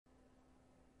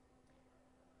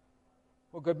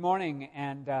Well, good morning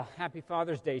and happy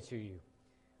Father's Day to you.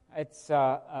 It's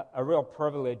a real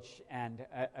privilege and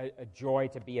a joy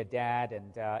to be a dad.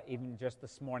 And even just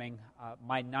this morning,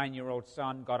 my 9-year-old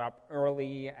son got up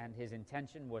early, and his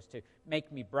intention was to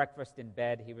make me breakfast in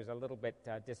bed. He was a little bit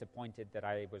disappointed that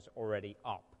I was already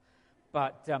up,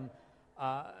 but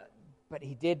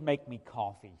he did make me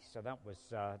coffee. So that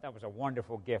was a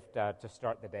wonderful gift to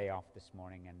start the day off this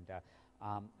morning. And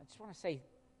I just want to say,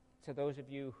 to those of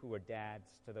you who are dads,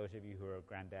 to those of you who are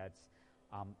granddads,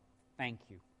 thank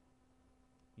you.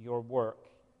 Your work,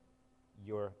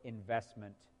 your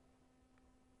investment,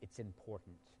 it's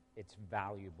important. It's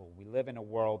valuable. We live in a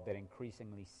world that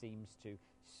increasingly seems to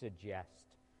suggest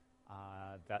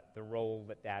that the role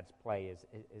that dads play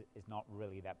is not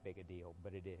really that big a deal,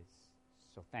 but it is.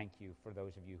 So thank you for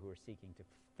those of you who are seeking to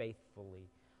faithfully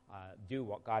do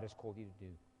what God has called you to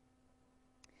do.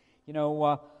 You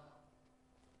know,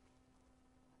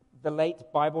 the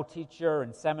late Bible teacher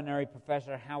and seminary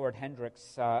professor Howard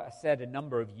Hendricks said a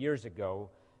number of years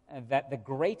ago that the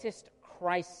greatest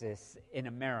crisis in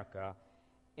America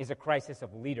is a crisis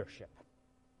of leadership.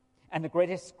 And the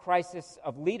greatest crisis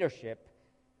of leadership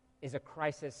is a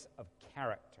crisis of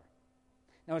character.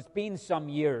 Now, it's been some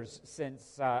years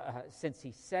since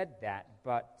he said that,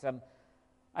 but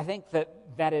I think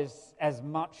that is as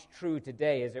much true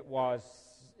today as it was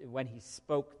when he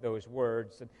spoke those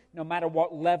words. And no matter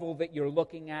what level that you're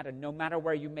looking at, and no matter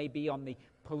where you may be on the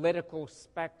political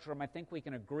spectrum, I think we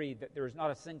can agree that there is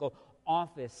not a single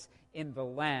office in the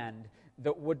land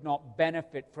that would not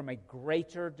benefit from a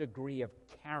greater degree of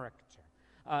character.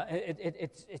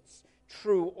 It's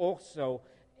true also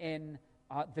in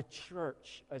the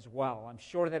church as well. I'm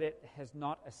sure that it has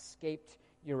not escaped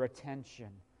your attention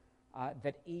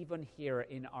that even here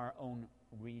in our own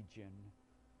region,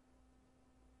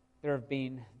 there have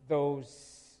been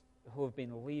those who have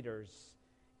been leaders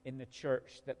in the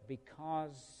church that,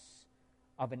 because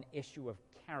of an issue of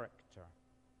character,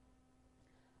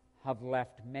 have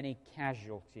left many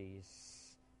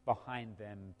casualties behind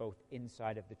them, both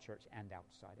inside of the church and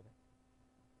outside of it.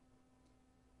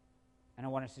 And I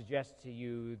want to suggest to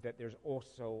you that there's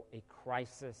also a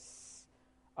crisis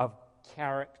of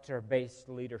character-based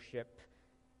leadership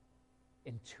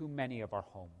in too many of our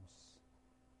homes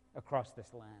across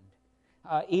this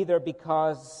land, either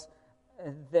because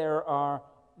there are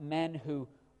men who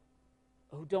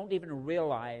don't even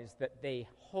realize that they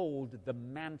hold the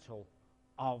mantle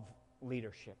of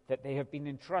leadership, that they have been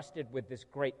entrusted with this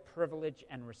great privilege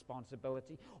and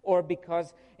responsibility, or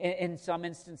because in some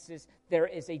instances there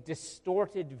is a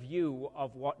distorted view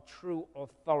of what true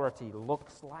authority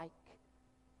looks like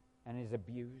and is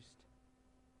abused,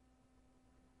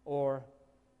 or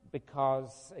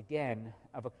because, again,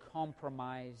 of a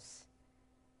compromise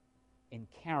in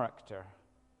character.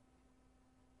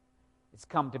 It's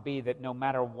come to be that no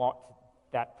matter what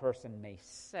that person may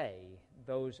say,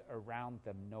 those around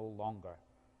them no longer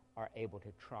are able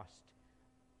to trust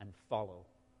and follow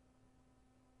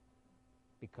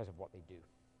because of what they do.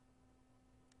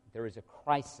 There is a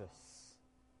crisis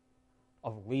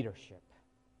of leadership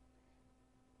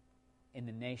in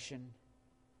the nation,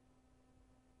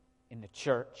 in the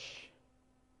church,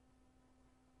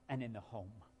 and in the home.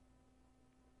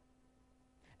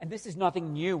 And this is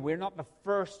nothing new. We're not the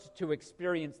first to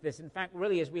experience this. In fact,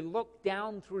 really, as we look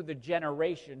down through the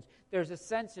generations, there's a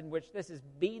sense in which this has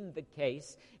been the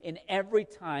case in every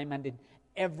time and in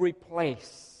every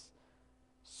place.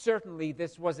 Certainly,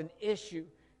 this was an issue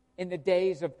in the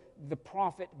days of the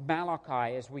prophet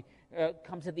Malachi as we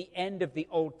come to the end of the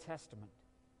Old Testament.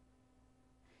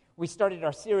 We started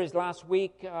our series last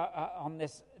week on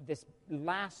this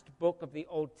last book of the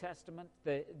Old Testament,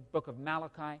 the book of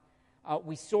Malachi.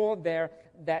 We saw there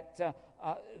that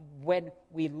when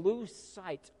we lose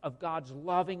sight of God's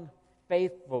loving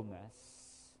faithfulness,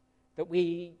 that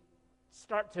we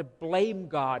start to blame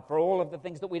God for all of the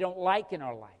things that we don't like in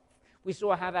our life. We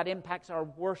saw how that impacts our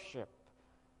worship.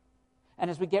 And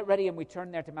as we get ready and we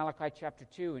turn there to Malachi chapter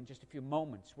 2 in just a few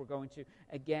moments, we're going to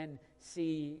again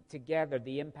see together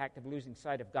the impact of losing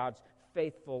sight of God's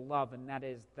faithful love, and that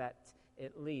is that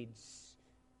it leads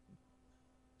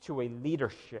to a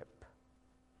leadership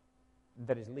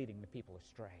that is leading the people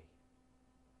astray.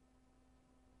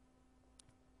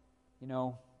 You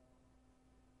know,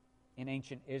 in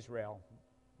ancient Israel,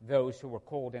 those who were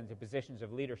called into positions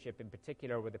of leadership, in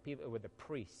particular, were the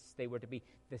priests. They were to be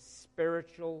the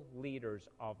spiritual leaders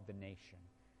of the nation.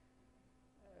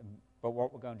 But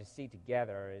what we're going to see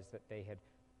together is that they had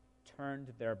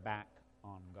turned their back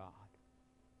on God.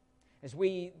 As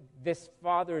we, this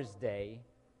Father's Day,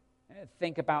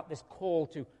 think about this call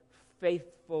to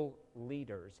faithful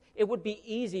leaders. It would be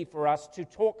easy for us to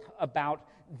talk about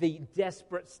the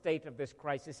desperate state of this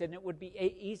crisis, and it would be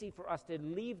easy for us to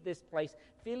leave this place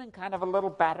feeling kind of a little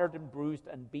battered and bruised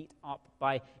and beat up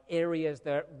by areas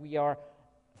that we are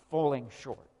falling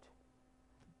short.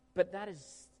 But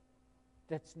that's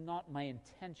not my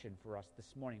intention for us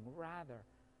this morning. Rather,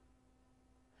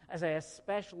 as I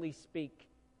especially speak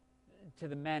to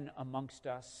the men amongst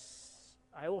us,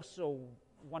 I also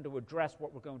want to address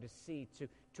what we're going to see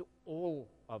to all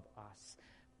of us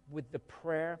with the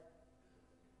prayer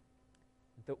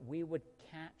that we would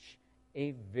catch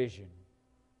a vision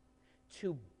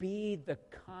to be the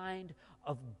kind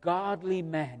of godly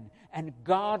men and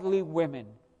godly women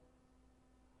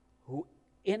who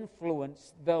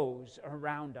influence those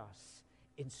around us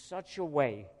in such a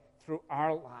way through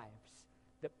our lives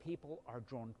that people are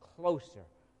drawn closer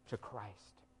to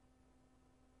Christ.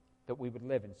 That we would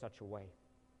live in such a way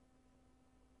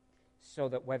so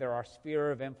that whether our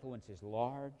sphere of influence is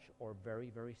large or very,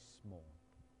 very small,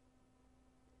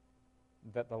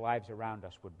 that the lives around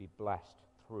us would be blessed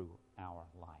through our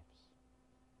lives.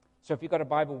 So if you've got a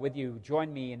Bible with you,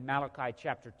 join me in Malachi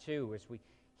chapter 2 as we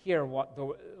hear what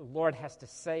the Lord has to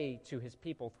say to his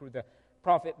people through the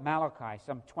prophet Malachi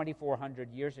some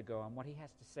 2,400 years ago, and what he has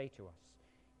to say to us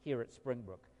here at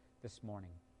Springbrook this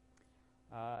morning.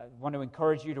 I want to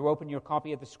encourage you to open your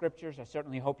copy of the Scriptures. I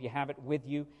certainly hope you have it with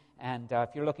you. And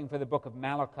if you're looking for the book of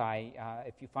Malachi,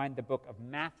 if you find the book of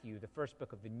Matthew, the first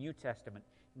book of the New Testament,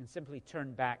 you can simply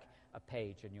turn back a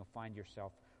page and you'll find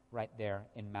yourself right there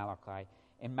in Malachi.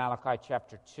 In Malachi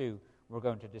chapter 2, we're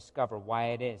going to discover why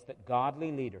it is that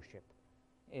godly leadership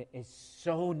is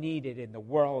so needed in the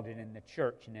world and in the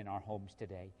church and in our homes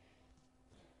today.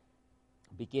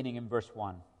 Beginning in verse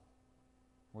 1,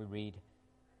 we read,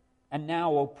 "And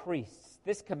now, O priests,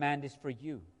 this command is for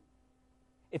you.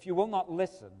 If you will not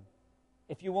listen,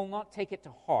 if you will not take it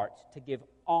to heart to give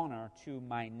honor to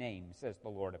my name, says the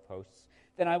Lord of hosts,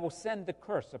 then I will send the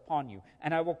curse upon you,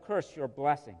 and I will curse your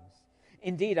blessings.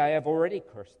 Indeed, I have already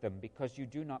cursed them because you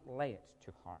do not lay it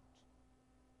to heart.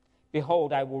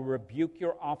 Behold, I will rebuke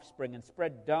your offspring and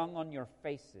spread dung on your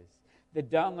faces, the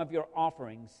dung of your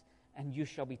offerings, and you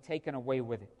shall be taken away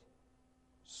with it.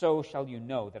 So shall you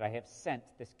know that I have sent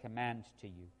this command to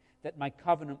you, that my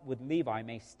covenant with Levi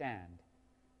may stand,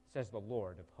 says the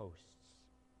Lord of hosts."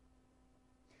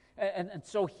 And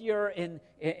so here in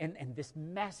this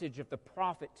message of the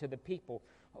prophet to the people,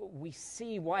 we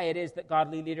see why it is that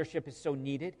godly leadership is so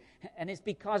needed. And it's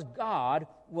because God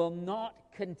will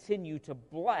not continue to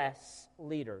bless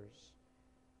leaders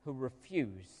who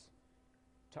refuse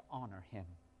to honor him.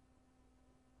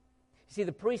 See,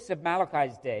 the priests of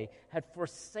Malachi's day had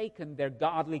forsaken their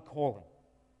godly calling.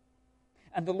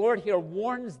 And the Lord here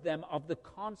warns them of the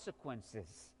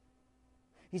consequences.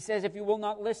 He says, if you will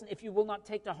not listen, if you will not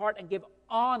take to heart and give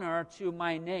honor to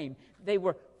my name, they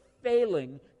were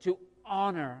failing to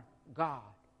honor God.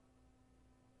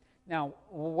 Now,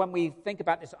 when we think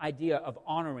about this idea of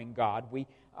honoring God, we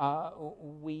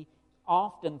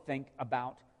often think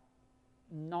about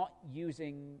not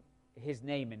using his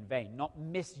name in vain, not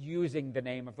misusing the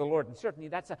name of the Lord. And certainly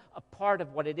that's a part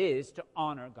of what it is to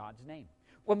honor God's name.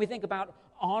 When we think about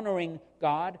honoring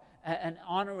God and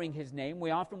honoring his name,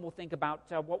 we often will think about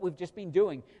what we've just been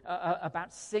doing,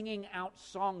 about singing out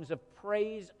songs of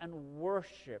praise and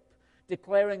worship,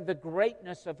 declaring the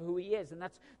greatness of who he is. And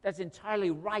that's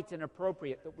entirely right and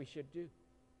appropriate that we should do.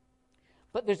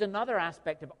 But there's another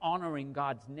aspect of honoring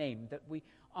God's name that we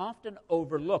often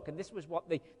overlook, and this was what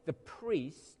the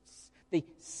priests, the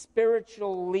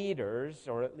spiritual leaders,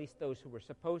 or at least those who were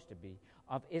supposed to be,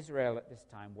 of Israel at this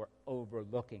time were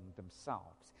overlooking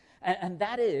themselves. And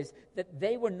that is that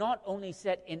they were not only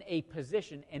set in a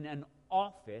position, in an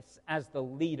office as the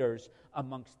leaders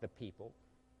amongst the people,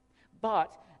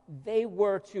 but they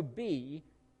were to be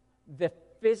the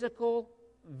physical,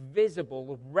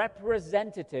 visible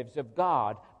representatives of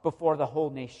God before the whole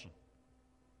nation.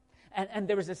 And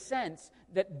there was a sense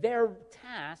that their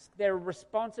task, their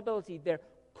responsibility, their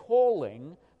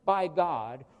calling by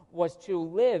God was to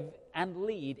live and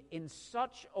lead in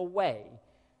such a way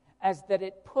as that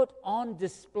it put on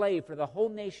display for the whole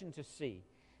nation to see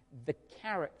the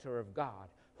character of God,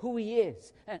 who he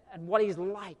is, and what he's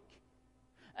like.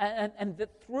 And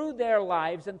that through their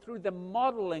lives and through the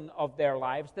modeling of their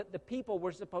lives, that the people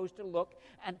were supposed to look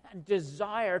and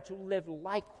desire to live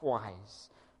likewise,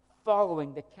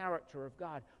 following the character of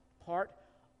God. Part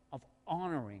of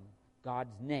honoring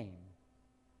God's name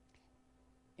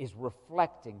is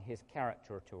reflecting his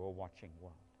character to a watching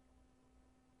world.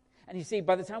 And you see,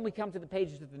 by the time we come to the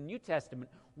pages of the New Testament,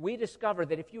 we discover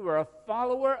that if you are a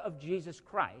follower of Jesus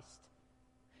Christ,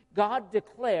 God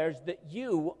declares that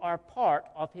you are part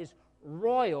of his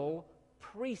royal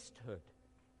priesthood.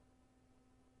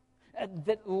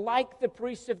 That like the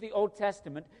priests of the Old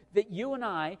Testament, that you and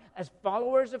I, as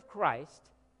followers of Christ,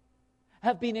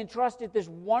 have been entrusted this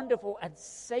wonderful and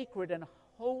sacred and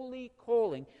holy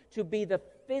calling to be the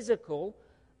physical,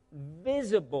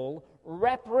 visible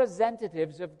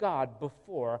representatives of God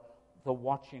before the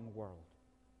watching world.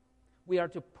 We are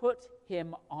to put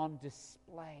him on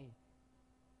display.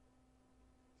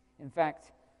 In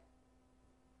fact,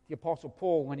 the Apostle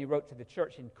Paul, when he wrote to the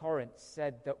church in Corinth,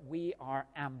 said that we are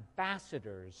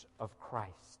ambassadors of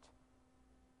Christ.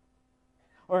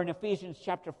 Or in Ephesians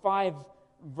chapter 5,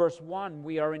 verse 1,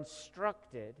 we are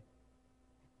instructed,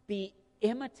 be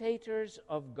imitators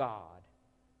of God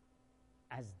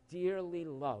as dearly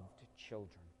loved children.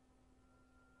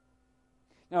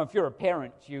 Now, if you're a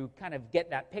parent, you kind of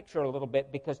get that picture a little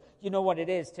bit, because you know what it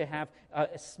is to have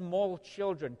small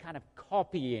children kind of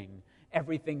copying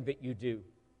everything that you do.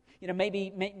 You know,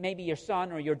 maybe your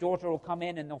son or your daughter will come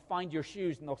in and they'll find your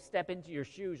shoes and they'll step into your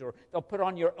shoes, or they'll put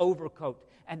on your overcoat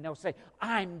and they'll say,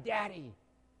 "I'm Daddy."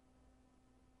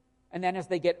 And then as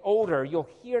they get older, you'll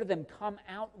hear them come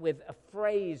out with a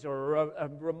phrase or a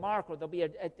remark, or there'll be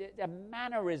a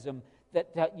mannerism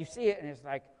that you see it and it's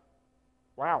like,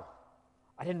 wow,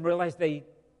 I didn't realize they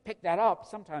picked that up.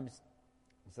 Sometimes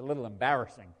it's a little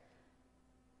embarrassing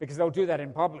because they'll do that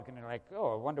in public and they're like,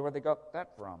 oh, I wonder where they got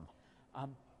that from.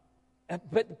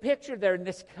 But the picture there in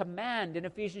this command in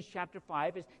Ephesians chapter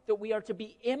 5 is that we are to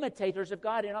be imitators of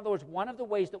God. In other words, one of the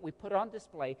ways that we put on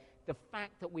display the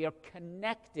fact that we are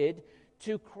connected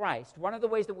to Christ, one of the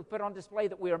ways that we put on display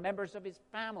that we are members of his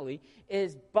family,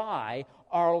 is by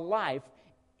our life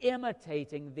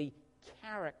imitating the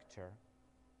character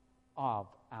of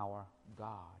our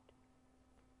God.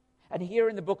 And here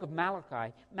in the book of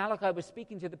Malachi, Malachi was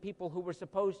speaking to the people who were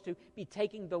supposed to be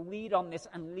taking the lead on this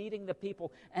and leading the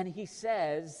people. And he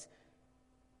says,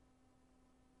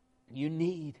 you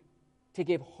need to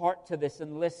give heart to this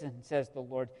and listen, says the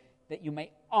Lord, that you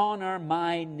may honor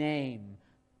my name.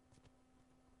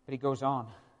 But he goes on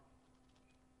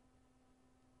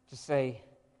to say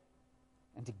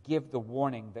and to give the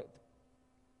warning that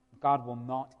God will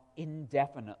not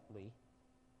indefinitely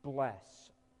bless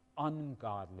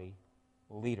ungodly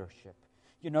leadership.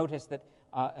 You notice that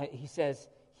he says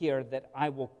here that I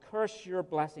will curse your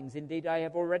blessings. Indeed, I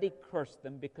have already cursed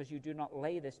them, because you do not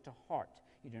lay this to heart.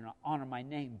 You do not honor my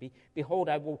name. Behold,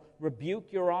 I will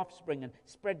rebuke your offspring and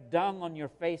spread dung on your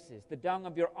faces, the dung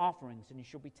of your offerings, and you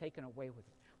shall be taken away with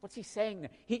it. What's he saying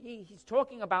there? He's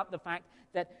talking about the fact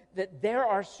that there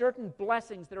are certain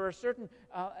blessings, there are certain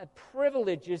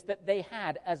privileges that they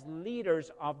had as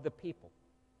leaders of the people.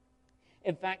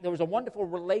 In fact, there was a wonderful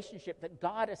relationship that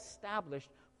God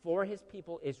established for his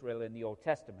people Israel in the Old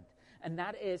Testament. And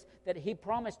that is that he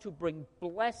promised to bring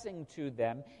blessing to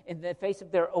them in the face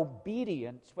of their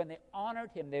obedience. When they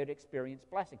honored him, they would experience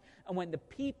blessing. And when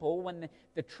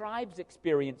the tribes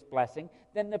experienced blessing,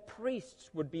 then the priests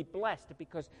would be blessed,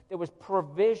 because there was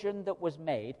provision that was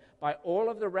made by all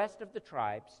of the rest of the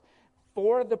tribes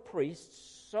for the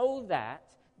priests, so that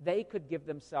they could give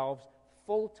themselves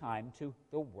full time to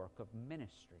the work of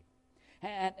ministry.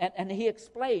 And he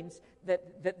explains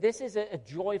that this is a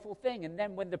joyful thing. And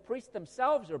then when the priests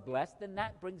themselves are blessed, then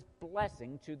that brings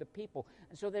blessing to the people.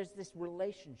 And so there's this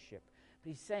relationship. But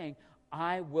he's saying,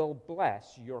 I will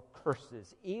bless your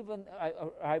curses.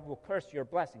 I will curse your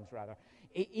blessings, rather.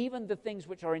 Even the things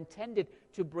which are intended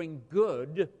to bring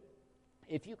good,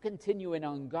 if you continue in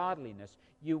ungodliness,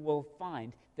 you will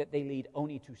find that they lead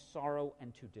only to sorrow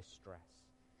and to distress.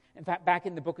 In fact, back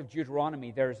in the book of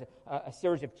Deuteronomy, there's a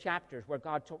series of chapters where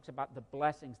God talks about the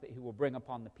blessings that he will bring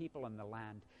upon the people and the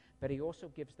land, but he also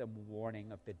gives them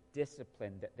warning of the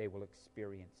discipline that they will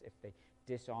experience if they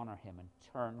dishonor him and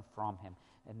turn from him.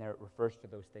 And there it refers to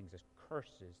those things as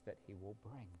curses that he will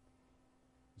bring.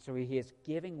 So he is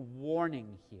giving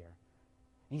warning here.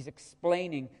 He's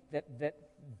explaining that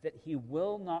he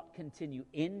will not continue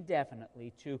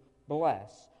indefinitely to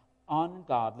bless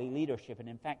ungodly leadership. And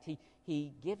in fact,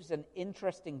 he gives an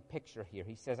interesting picture here.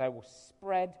 He says, I will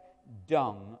spread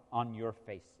dung on your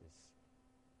faces.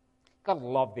 Gotta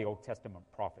love the Old Testament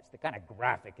prophets. They're kind of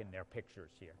graphic in their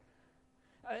pictures here.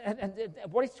 And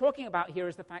what he's talking about here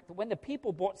is the fact that when the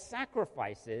people brought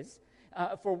sacrifices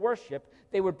for worship,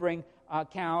 they would bring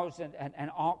cows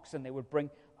and ox, and they would bring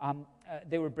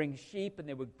sheep, and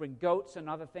they would bring goats and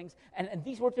other things. And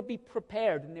these were to be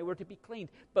prepared, and they were to be cleaned.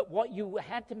 But what you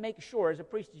had to make sure as a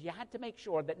priest is you had to make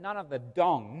sure that none of the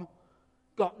dung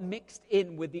got mixed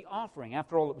in with the offering.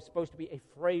 After all, it was supposed to be a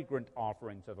fragrant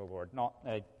offering to the Lord, not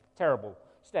a terrible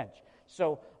stench.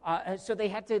 So they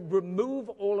had to remove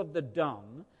all of the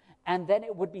dung, and then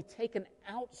it would be taken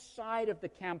outside of the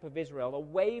camp of Israel,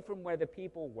 away from where the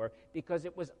people were, because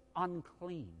it was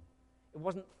unclean. It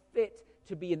wasn't fit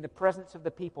to be in the presence of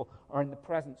the people or in the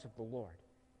presence of the Lord.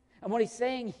 And what he's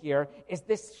saying here is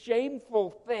this shameful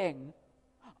thing,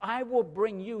 I will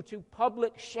bring you to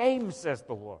public shame, says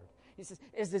the Lord. He says,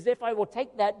 it's as if I will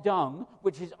take that dung,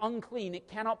 which is unclean, it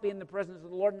cannot be in the presence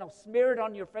of the Lord, and I'll smear it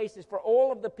on your faces for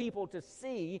all of the people to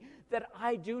see that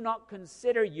I do not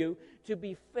consider you to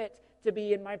be fit to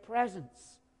be in my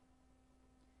presence.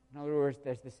 In other words,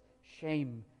 there's this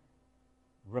shame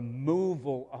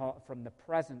removal from the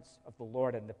presence of the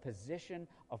Lord and the position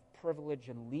of privilege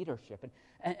and leadership.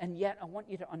 And yet, I want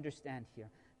you to understand here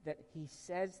that he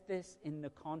says this in the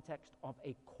context of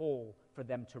a call for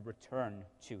them to return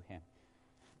to him.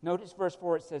 Notice verse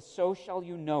 4, it says, "So shall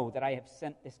you know that I have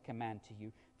sent this command to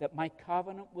you, that my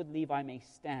covenant with Levi may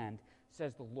stand,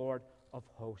 says the Lord of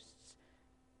hosts."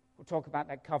 We'll talk about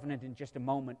that covenant in just a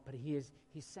moment, but he's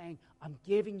saying, I'm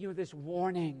giving you this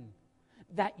warning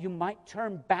that you might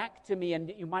turn back to me and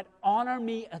that you might honor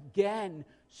me again,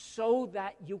 so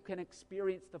that you can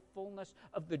experience the fullness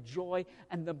of the joy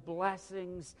and the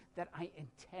blessings that I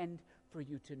intend for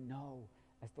you to know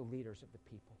as the leaders of the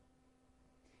people.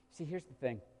 See, here's the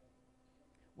thing.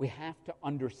 We have to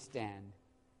understand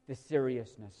the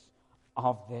seriousness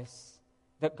of this,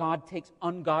 that God takes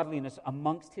ungodliness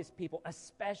amongst his people,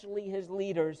 especially his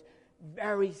leaders,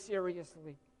 very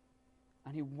seriously.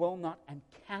 And he will not and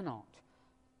cannot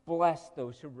bless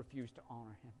those who refuse to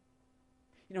honor him.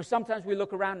 You know, sometimes we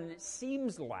look around and it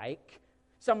seems like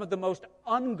some of the most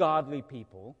ungodly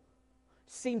people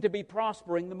seem to be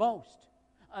prospering the most,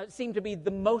 seem to be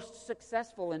the most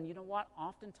successful. And you know what?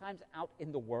 Oftentimes out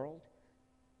in the world,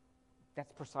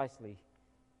 that's precisely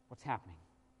what's happening.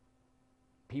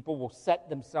 People will set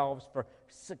themselves for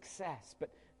success, but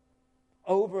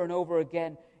over and over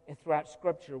again throughout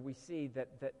Scripture we see that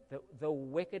the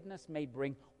wickedness may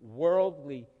bring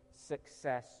worldly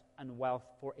success and wealth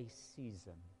for a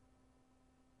season,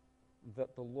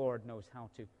 that the Lord knows how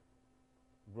to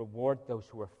reward those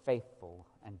who are faithful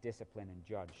and discipline and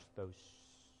judge those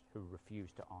who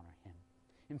refuse to honor him.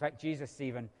 In fact, Jesus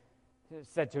even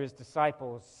said to his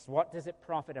disciples, "What does it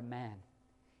profit a man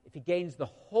if he gains the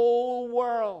whole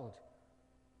world,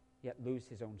 yet lose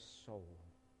his own soul?"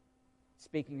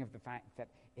 Speaking of the fact that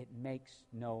it makes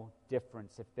no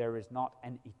difference if there is not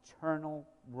an eternal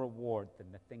reward,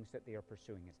 then the things that they are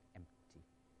pursuing is empty.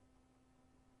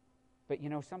 But you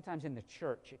know, sometimes in the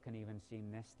church it can even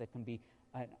seem this. There can be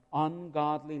an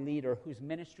ungodly leader whose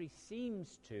ministry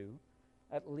seems to,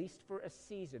 at least for a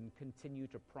season, continue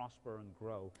to prosper and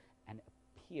grow and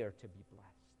appear to be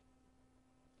blessed.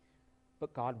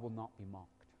 But God will not be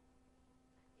mocked.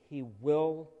 He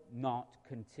will not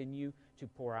continue to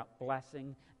pour out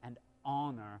blessing and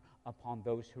honor upon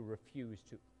those who refuse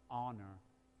to honor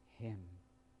him.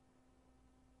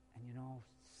 And you know,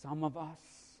 some of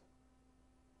us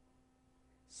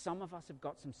have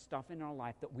got some stuff in our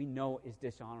life that we know is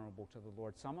dishonorable to the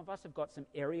Lord. Some of us have got some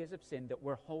areas of sin that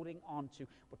we're holding on to.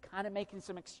 We're kind of making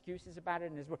some excuses about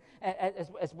it, and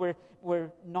as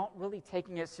we're not really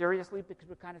taking it seriously, because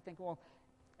we're kind of thinking, well,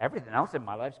 everything else in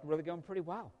my life's really going pretty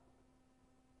well.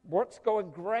 Work's going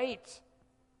great.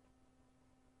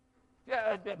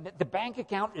 Yeah, the bank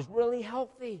account is really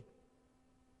healthy.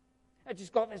 I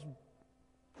just got this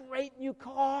great new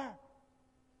car.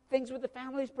 Things with the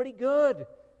family is pretty good.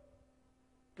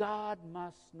 God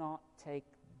must not take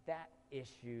that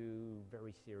issue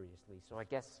very seriously. So I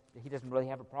guess he doesn't really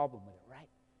have a problem with it, right?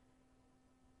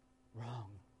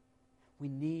 Wrong. We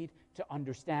need to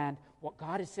understand what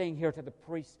God is saying here to the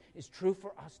priests is true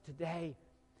for us today.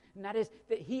 And that is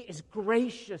that he is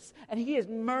gracious, and he is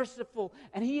merciful,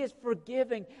 and he is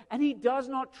forgiving, and he does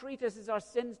not treat us as our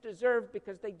sins deserve,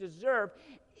 because they deserve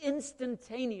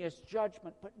instantaneous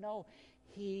judgment. But no,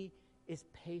 he is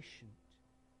patient,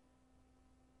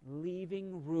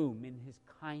 leaving room in his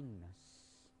kindness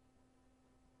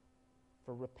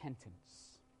for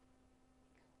repentance,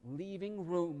 leaving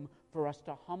room for us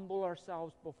to humble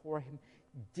ourselves before him,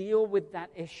 deal with that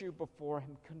issue before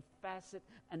him, confess it,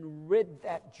 and rid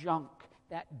that junk,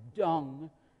 that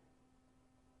dung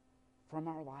from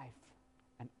our life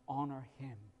and honor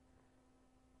him.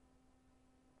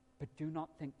 But do not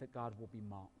think that God will be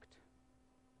mocked.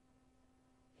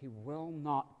 He will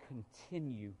not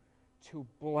continue to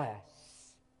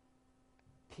bless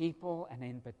people, and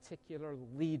in particular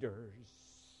leaders,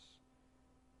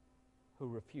 who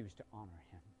refuse to honor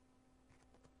him.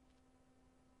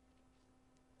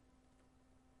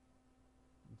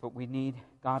 But we need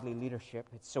godly leadership.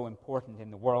 It's so important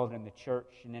in the world, in the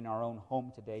church, and in our own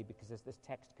home today, because as this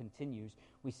text continues,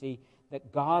 we see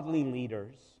that godly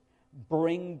leaders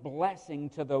bring blessing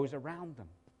to those around them.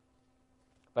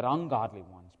 But ungodly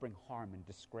ones bring harm and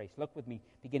disgrace. Look with me,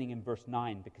 beginning in verse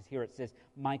 9, because here it says,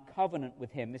 my covenant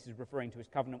with him, this is referring to his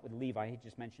covenant with Levi, he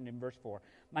just mentioned in verse 4,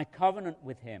 my covenant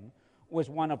with him was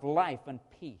one of life and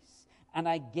peace, and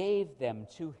I gave them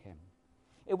to him.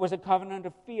 It was a covenant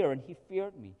of fear, and he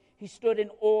feared me. He stood in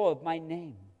awe of my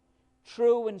name.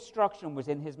 True instruction was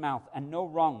in his mouth, and no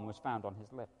wrong was found on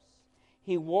his lips.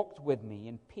 He walked with me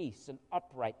in peace and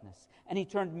uprightness, and he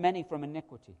turned many from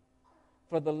iniquity.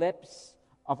 For the lips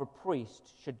of a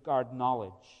priest should guard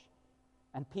knowledge,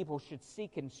 and people should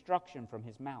seek instruction from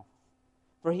his mouth.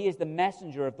 For he is the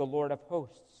messenger of the Lord of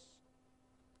hosts.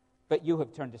 But you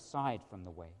have turned aside from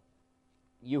the way.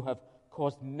 You have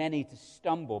caused many to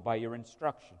stumble by your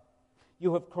instruction.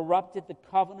 You have corrupted the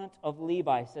covenant of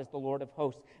Levi, says the Lord of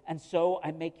hosts, and so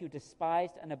I make you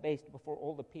despised and abased before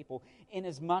all the people,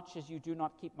 inasmuch as you do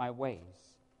not keep my ways,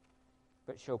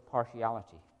 but show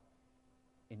partiality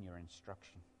in your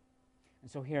instruction. And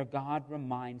so here God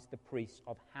reminds the priests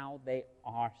of how they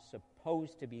are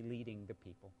supposed to be leading the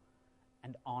people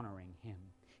and honoring him.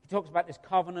 He talks about this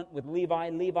covenant with Levi.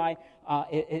 Levi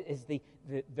is the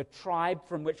tribe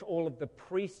from which all of the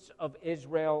priests of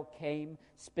Israel came,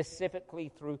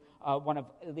 specifically through one of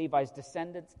Levi's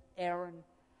descendants, Aaron.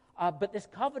 But this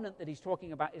covenant that he's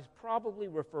talking about is probably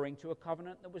referring to a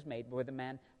covenant that was made with a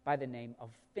man by the name of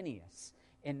Phinehas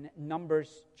in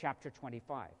Numbers chapter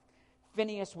 25.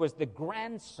 Phinehas was the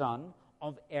grandson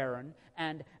of Aaron,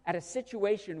 and at a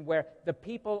situation where the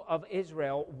people of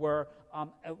Israel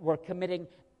were committing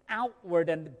outward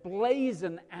and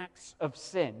brazen acts of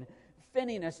sin,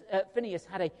 Phinehas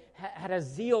had a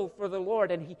zeal for the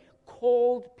Lord, and he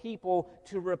called people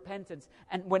to repentance.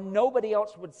 And when nobody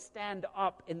else would stand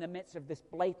up in the midst of this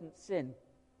blatant sin,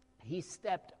 he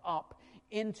stepped up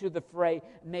into the fray,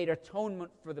 made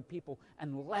atonement for the people,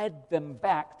 and led them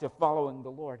back to following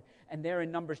the Lord. And there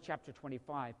in Numbers chapter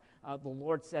 25, the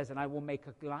Lord says, and I will make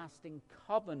a lasting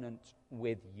covenant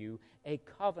with you, a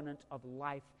covenant of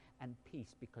life and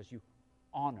peace, because you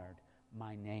honored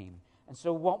my name. And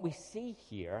so what we see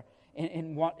here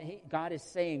in what God is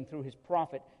saying through his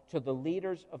prophet to the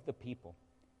leaders of the people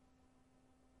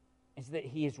is that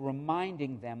he is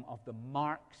reminding them of the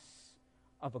marks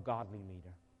of a godly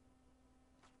leader.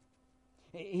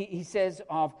 He says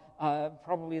of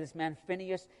probably this man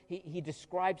Phinehas, he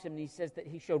describes him and he says that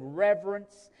he showed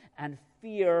reverence and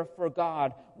fear for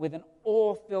God with an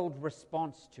awe-filled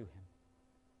response to him.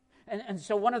 And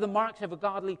so one of the marks of a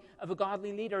godly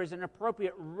leader is an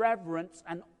appropriate reverence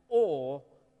and awe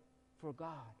for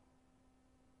God.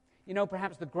 You know,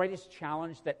 perhaps the greatest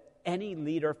challenge that any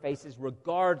leader faces,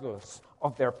 regardless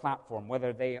of their platform,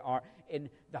 whether they are in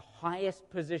the highest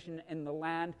position in the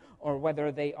land, or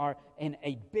whether they are in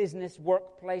a business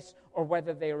workplace, or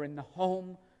whether they are in the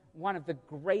home, one of the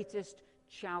greatest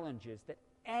challenges that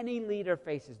any leader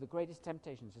faces, the greatest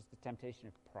temptations, is the temptation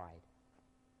of pride.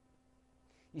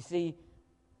 You see,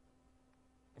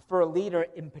 for a leader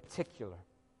in particular,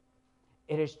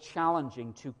 it is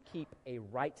challenging to keep a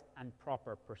right and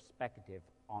proper perspective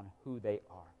on who they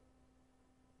are.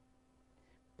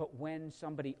 But when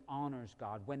somebody honors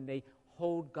God, when they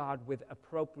hold God with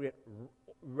appropriate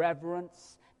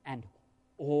reverence and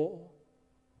awe,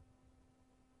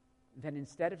 then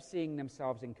instead of seeing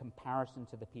themselves in comparison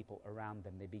to the people around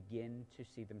them, they begin to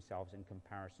see themselves in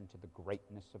comparison to the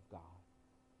greatness of God.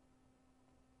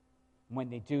 When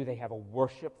they do, they have a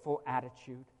worshipful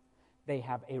attitude. They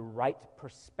have a right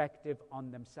perspective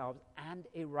on themselves and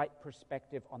a right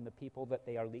perspective on the people that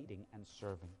they are leading and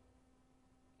serving.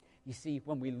 You see,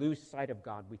 when we lose sight of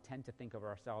God, we tend to think of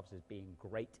ourselves as being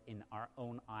great in our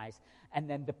own eyes, and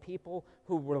then the people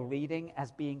who we're leading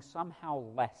as being somehow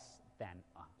less than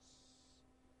us.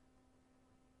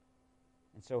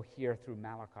 And so here through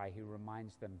Malachi, he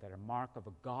reminds them that a mark of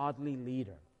a godly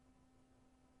leader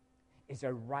is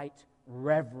a right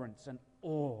reverence and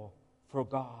awe for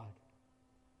God.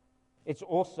 It's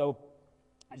also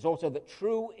that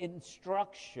true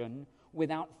instruction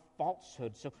without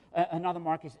falsehood. So another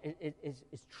mark is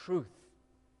truth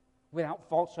without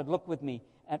falsehood. Look with me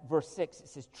at verse 6. It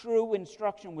says, true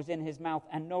instruction was in his mouth,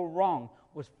 and no wrong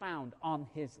was found on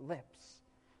his lips.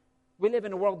 We live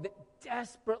in a world that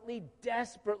desperately,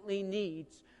 desperately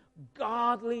needs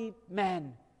godly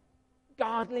men,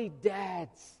 godly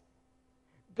dads,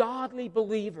 godly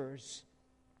believers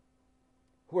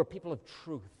who are people of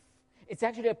truth. It's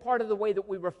actually a part of the way that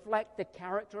we reflect the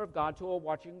character of God to a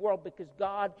watching world, because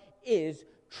God is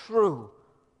true.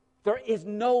 There is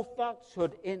no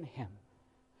falsehood in him.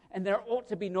 And there ought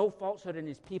to be no falsehood in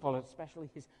his people, especially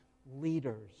his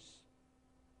leaders.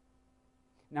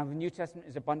 Now, the New Testament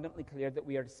is abundantly clear that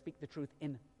we are to speak the truth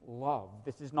in love.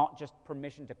 This is not just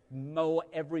permission to mow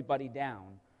everybody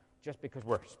down just because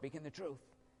we're speaking the truth.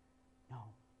 No.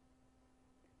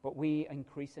 But we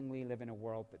increasingly live in a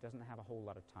world that doesn't have a whole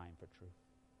lot of time for truth.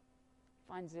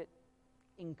 Finds it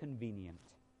inconvenient.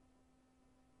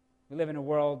 We live in a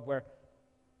world where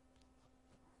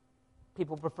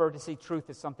people prefer to see truth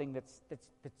as something that's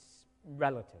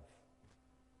relative.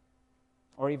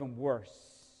 Or even worse,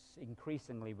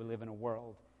 increasingly we live in a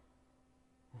world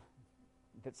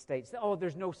that states, oh,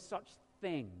 there's no such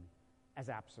thing as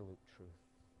absolute truth.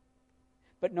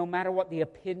 But no matter what the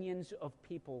opinions of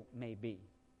people may be,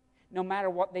 no matter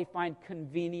what they find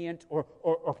convenient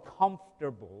or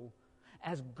comfortable,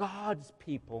 as God's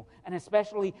people, and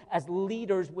especially as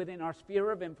leaders within our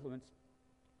sphere of influence,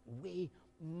 we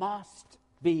must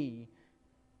be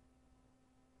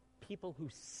people who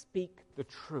speak the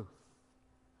truth,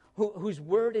 whose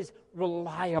word is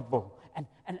reliable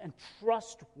and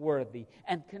trustworthy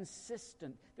and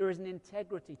consistent. There is an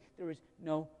integrity. There is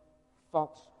no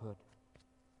falsehood.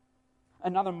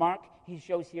 Another mark he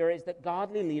shows here is that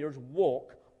godly leaders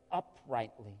walk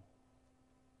uprightly.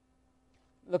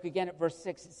 Look again at verse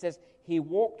 6. It says, he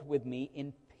walked with me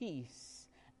in peace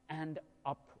and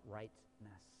uprightness.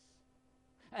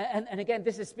 And again,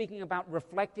 this is speaking about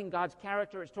reflecting God's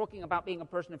character. It's talking about being a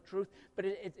person of truth, but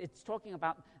it's talking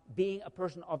about being a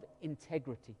person of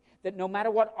integrity. That no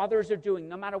matter what others are doing,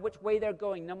 no matter which way they're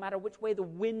going, no matter which way the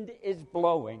wind is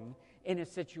blowing in a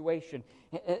situation,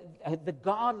 the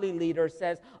godly leader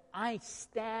says, I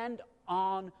stand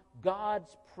on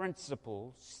God's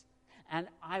principles and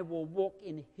I will walk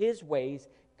in his ways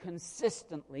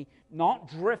consistently, not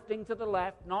drifting to the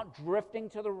left, not drifting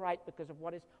to the right because of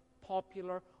what is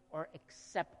popular or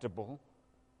acceptable,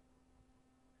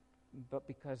 but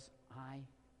because I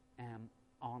am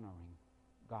honoring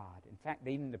God. In fact,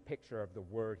 even the picture of the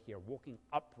word here, walking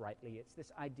uprightly, it's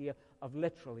this idea of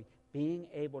literally being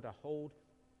able to hold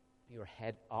your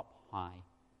head up high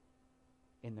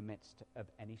in the midst of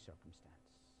any circumstance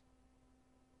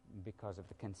because of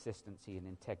the consistency and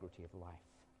integrity of life.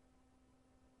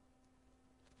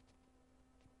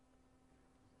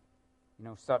 You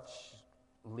know, such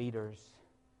leaders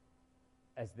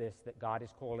as this, that God is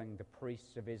calling the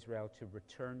priests of Israel to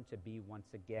return to be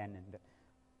once again, and that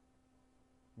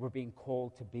we're being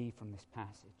called to be from this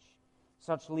passage.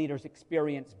 Such leaders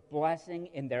experience blessing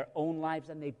in their own lives,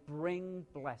 and they bring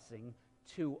blessing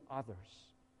to others.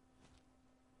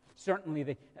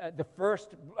 Certainly, the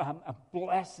first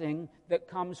blessing that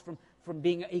comes from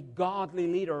being a godly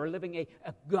leader or living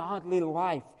a godly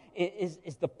life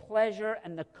is the pleasure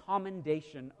and the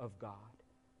commendation of God.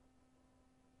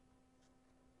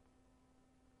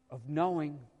 Of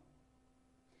knowing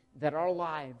that our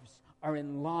lives are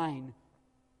in line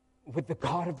with the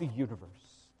God of the universe,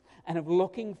 and of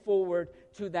looking forward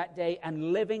to that day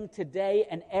and living today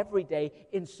and every day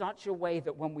in such a way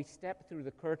that when we step through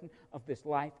the curtain of this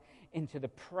life into the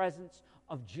presence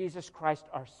of Jesus Christ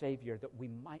our Savior, that we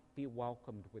might be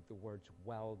welcomed with the words,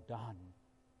 well done,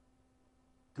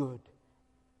 good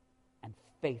and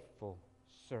faithful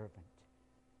servant.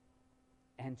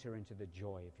 Enter into the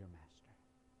joy of your master.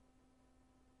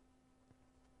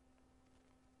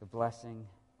 The blessing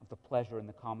of the pleasure and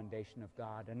the commendation of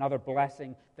God. Another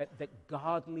blessing that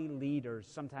godly leaders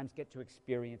sometimes get to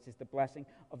experience is the blessing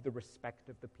of the respect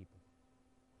of the people.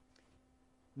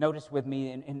 Notice with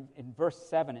me in verse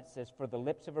 7 it says, for the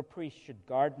lips of a priest should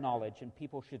guard knowledge, and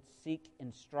people should seek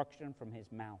instruction from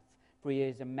his mouth, for he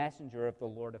is a messenger of the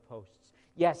Lord of hosts.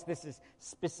 Yes, this is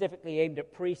specifically aimed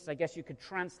at priests. I guess you could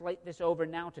translate this over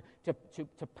now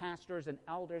to pastors and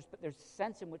elders, but there's a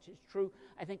sense in which it's true,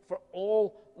 I think, for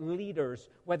all leaders,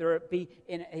 whether it be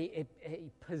in a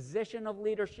position of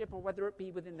leadership or whether it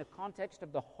be within the context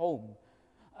of the home,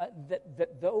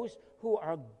 that those who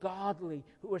are godly,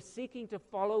 who are seeking to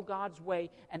follow God's way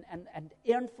and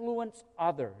influence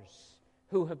others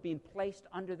who have been placed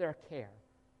under their care,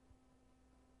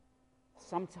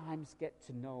 sometimes get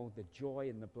to know the joy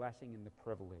and the blessing and the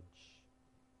privilege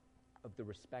of the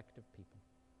respect of people.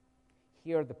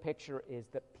 Here the picture is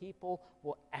that people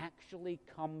will actually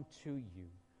come to you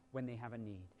when they have a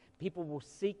need. People will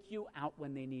seek you out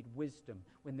when they need wisdom,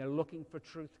 when they're looking for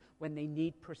truth, when they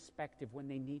need perspective, when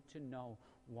they need to know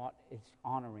what is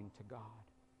honoring to God.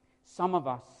 Some of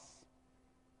us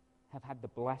have had the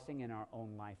blessing in our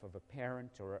own life of a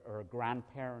parent or a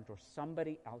grandparent or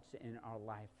somebody else in our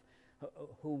life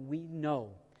who we know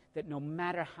that no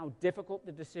matter how difficult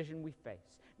the decision we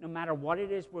face, no matter what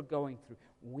it is we're going through,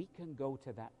 we can go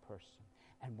to that person.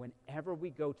 And whenever we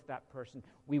go to that person,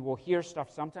 we will hear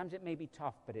stuff. Sometimes it may be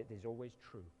tough, but it is always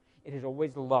true. It is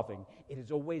always loving. It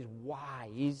is always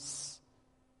wise.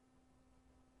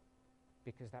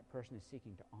 Because that person is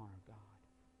seeking to honor God.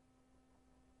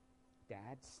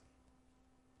 Dads,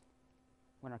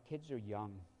 when our kids are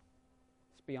young,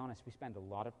 let's be honest, we spend a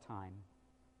lot of time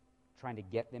trying to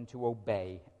get them to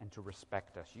obey and to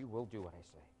respect us. You will do what I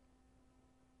say.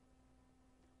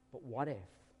 But what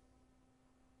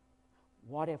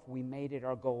if we made it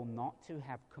our goal not to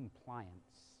have compliance,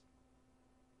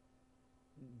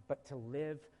 but to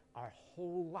live our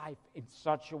whole life in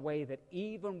such a way that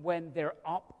even when they're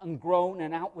up and grown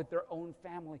and out with their own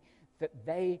family, that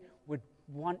they would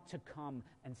want to come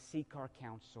and seek our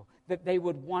counsel, that they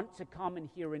would want to come and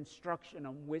hear instruction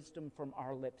and wisdom from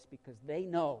our lips, because they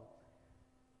know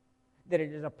that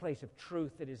it is a place of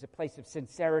truth, it is a place of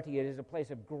sincerity, it is a place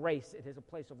of grace, it is a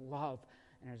place of love,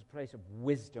 and it is a place of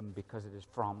wisdom, because it is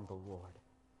from the Lord.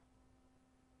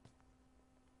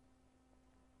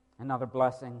 Another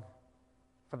blessing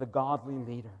for the godly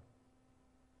leader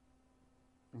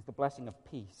is the blessing of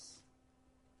peace.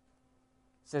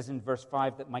 It says in verse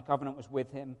 5 that my covenant was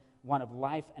with him, one of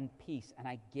life and peace, and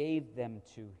I gave them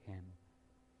to him.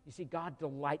 You see, God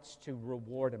delights to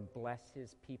reward and bless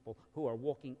his people who are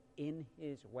walking in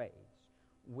his ways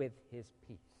with his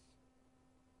peace.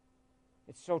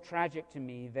 It's so tragic to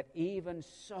me that even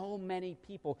so many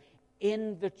people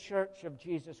in the church of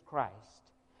Jesus Christ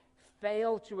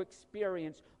fail to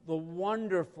experience the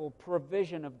wonderful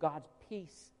provision of God's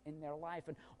peace in their life.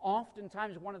 And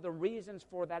oftentimes one of the reasons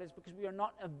for that is because we are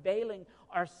not availing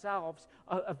ourselves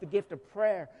of the gift of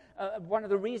prayer. One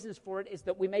of the reasons for it is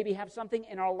that we maybe have something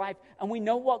in our life and we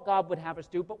know what God would have us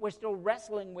do, but we're still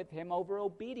wrestling with him over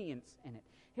obedience in it.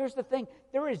 Here's the thing.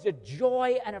 There is a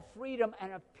joy and a freedom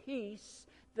and a peace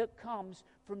that comes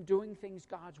from doing things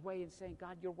God's way and saying,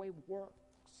 God, your way works.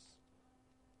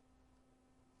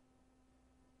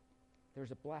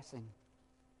 There's a blessing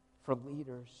for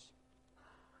leaders,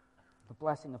 the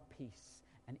blessing of peace.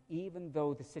 And even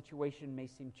though the situation may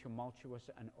seem tumultuous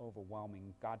and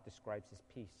overwhelming, God describes his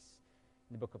peace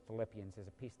in the book of Philippians as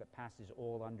a peace that passes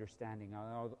all understanding.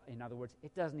 In other words,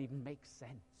 it doesn't even make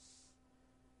sense.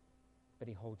 But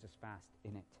he holds us fast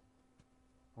in it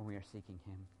when we are seeking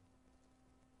him.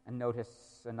 And notice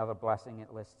another blessing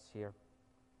it lists here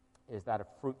is that of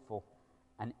fruitful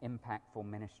and impactful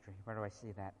ministry. Where do I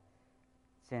see that?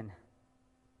 It's in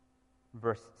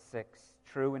verse 6.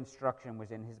 True instruction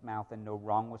was in his mouth, and no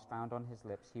wrong was found on his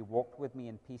lips. He walked with me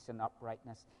in peace and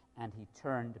uprightness, and he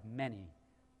turned many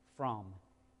from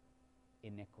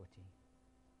iniquity.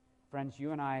 Friends,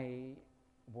 you and I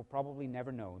will probably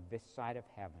never know this side of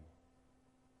heaven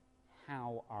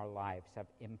how our lives have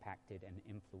impacted and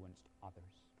influenced others.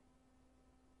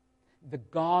 The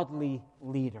godly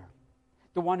leader,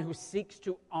 the one who seeks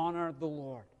to honor the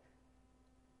Lord,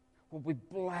 will be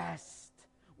blessed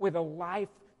with a life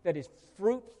that is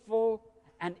fruitful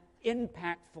and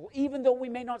impactful, even though we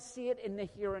may not see it in the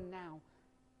here and now.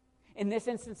 In this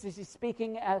instance, as he's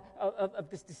speaking of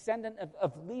this descendant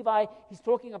of Levi, he's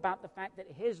talking about the fact that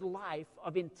his life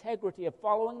of integrity, of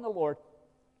following the Lord,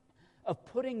 of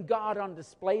putting God on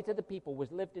display to the people,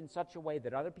 was lived in such a way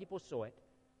that other people saw it,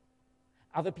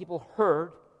 other people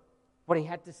heard what he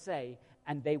had to say,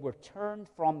 and they were turned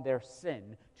from their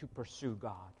sin to pursue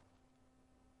God.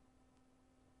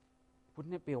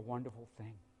 Wouldn't it be a wonderful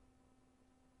thing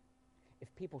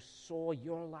if people saw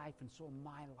your life and saw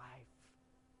my life,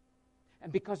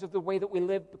 and because of the way that we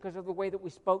lived, because of the way that we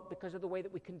spoke, because of the way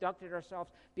that we conducted ourselves,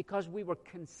 because we were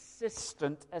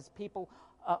consistent as people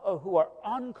who are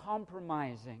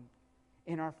uncompromising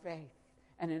in our faith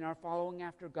and in our following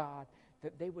after God,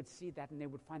 that they would see that and they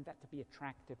would find that to be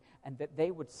attractive, and that they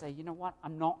would say, you know what,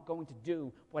 I'm not going to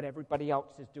do what everybody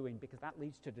else is doing because that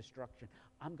leads to destruction.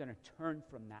 I'm going to turn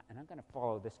from that and I'm going to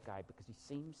follow this guy because he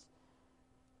seems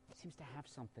to have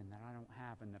something that I don't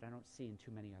have and that I don't see in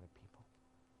too many other people.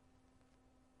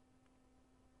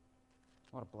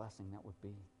 What a blessing that would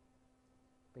be.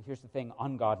 But here's the thing,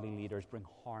 ungodly leaders bring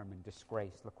harm and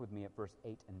disgrace. Look with me at verse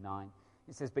 8 and 9.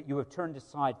 It says, but you have turned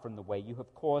aside from the way. You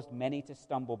have caused many to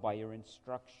stumble by your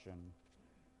instruction.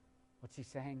 What's he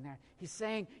saying there? He's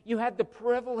saying you had the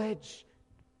privilege,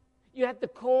 you had the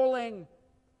calling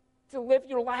to live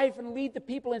your life and lead the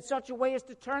people in such a way as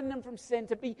to turn them from sin,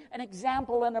 to be an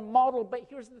example and a model. But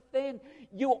here's the thing,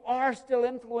 you are still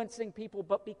influencing people,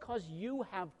 but because you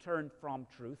have turned from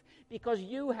truth, because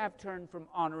you have turned from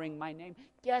honoring my name,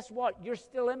 guess what? You're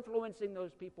still influencing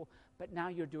those people, but now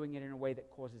you're doing it in a way that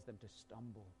causes them to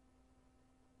stumble.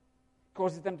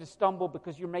 Causes them to stumble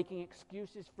because you're making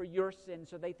excuses for your sin,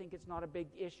 so they think it's not a big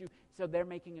issue, so they're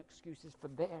making excuses for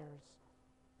theirs.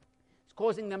 It's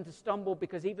causing them to stumble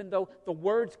because even though the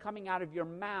words coming out of your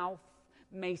mouth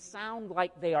may sound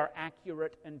like they are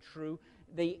accurate and true,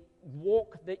 the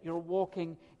walk that you're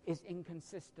walking is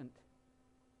inconsistent.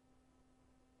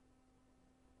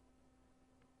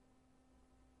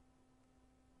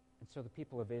 And so the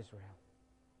people of Israel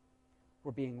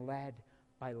were being led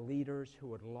by leaders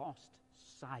who had lost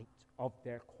sight of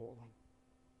their calling.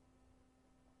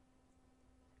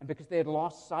 And because they had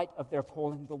lost sight of their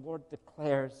calling, the Lord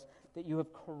declares that you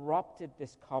have corrupted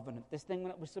this covenant. This thing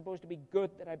that was supposed to be good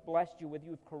that I blessed you with,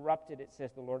 you have corrupted it,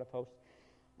 says the Lord of hosts.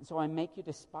 And so I make you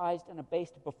despised and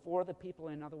abased before the people.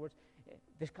 In other words,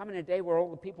 there's coming a day where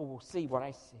all the people will see what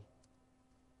I see.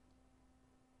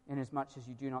 Inasmuch as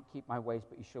you do not keep my ways,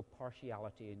 but you show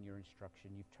partiality in your instruction.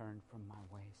 You've turned from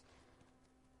my ways.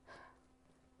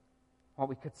 What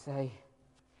we could say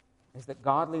is that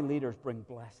godly leaders bring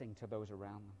blessing to those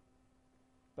around them.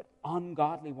 But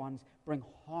ungodly ones bring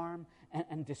harm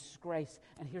and disgrace.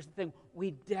 And here's the thing,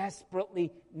 we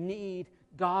desperately need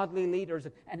godly leaders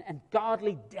and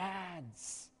godly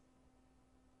dads.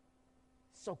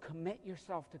 So commit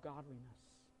yourself to godliness.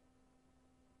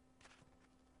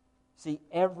 See,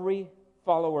 every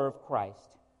follower of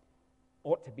Christ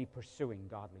ought to be pursuing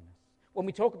godliness. When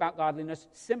we talk about godliness,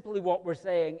 simply what we're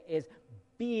saying is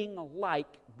being like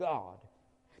God.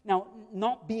 Now,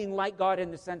 not being like God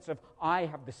in the sense of, I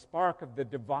have the spark of the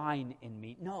divine in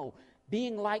me. No,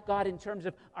 being like God in terms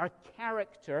of our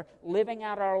character, living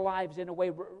out our lives in a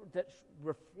way that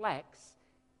reflects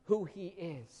who He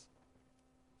is.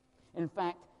 In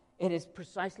fact, it is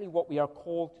precisely what we are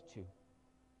called to.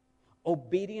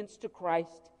 Obedience to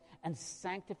Christ and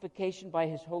sanctification by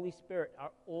His Holy Spirit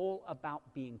are all about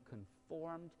being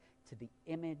conformed to the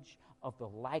image of the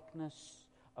likeness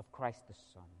of Christ the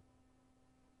Son.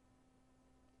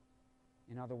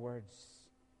 In other words,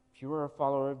 if you are a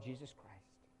follower of Jesus Christ,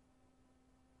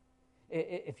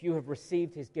 if you have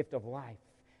received His gift of life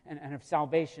and of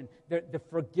salvation, the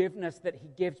forgiveness that He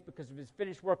gives because of His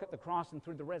finished work at the cross and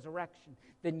through the resurrection,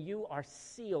 then you are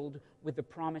sealed with the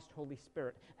promised Holy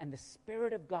Spirit. And the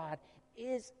Spirit of God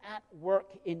is at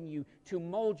work in you to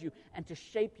mold you and to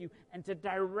shape you and to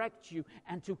direct you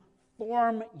and to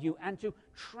form you and to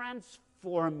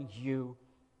transform you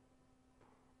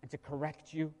and to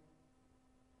correct you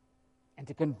and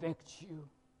to convict you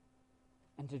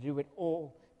and to do it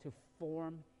all to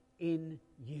form in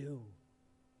you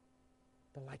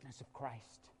the likeness of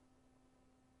Christ.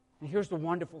 And here's the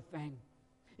wonderful thing.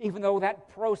 Even though that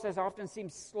process often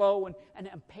seems slow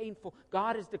and painful,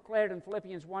 God has declared in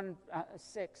Philippians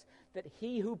 1:6 that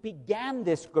He who began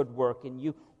this good work in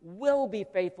you will be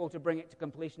faithful to bring it to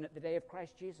completion at the day of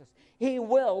Christ Jesus. He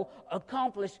will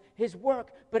accomplish His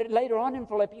work. But later on in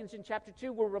Philippians, in chapter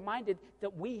 2, we're reminded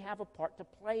that we have a part to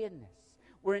play in this.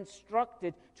 We're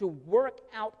instructed to work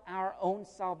out our own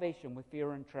salvation with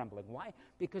fear and trembling. Why?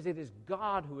 Because it is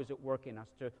God who is at work in us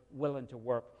to will and to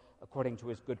work according to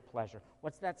His good pleasure.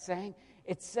 What's that saying?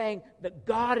 It's saying that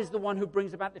God is the one who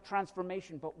brings about the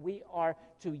transformation, but we are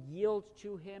to yield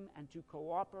to Him and to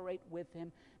cooperate with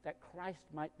Him that Christ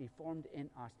might be formed in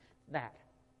us. That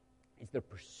is the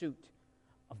pursuit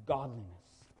of godliness.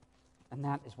 And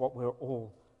that is what we're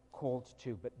all called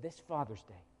to. But this Father's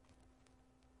Day,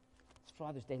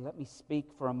 let me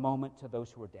speak for a moment to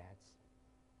those who are dads.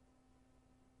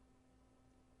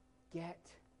 Get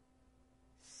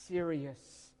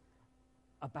serious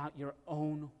about your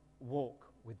own walk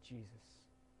with Jesus.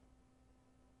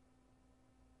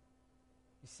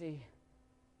 You see,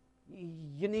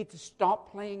 you need to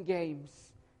stop playing games.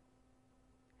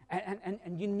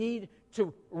 And you need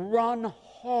to run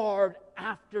hard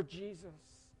after Jesus.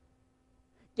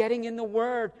 Getting in the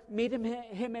Word, meeting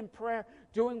Him in prayer,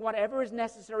 doing whatever is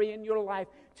necessary in your life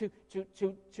to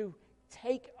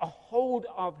take a hold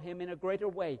of Him in a greater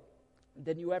way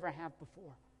than you ever have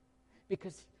before.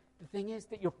 Because the thing is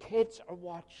that your kids are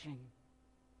watching.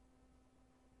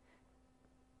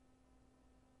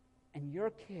 And your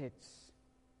kids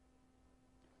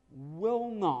will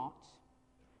not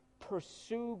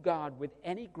pursue God with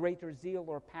any greater zeal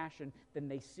or passion than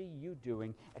they see you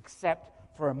doing,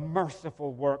 except for a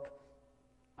merciful work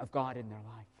of God in their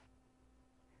life.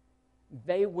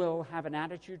 They will have an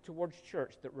attitude towards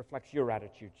church that reflects your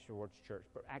attitude towards church,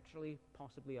 but actually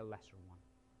possibly a lesser one.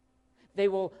 They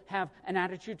will have an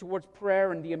attitude towards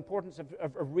prayer and the importance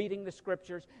of reading the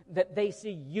Scriptures that they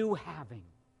see you having.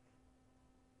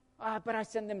 But I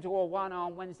send them to Awana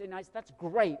on Wednesday nights. That's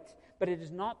great, but it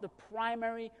is not the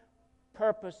primary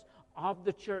purpose of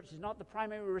the church. It's not the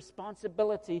primary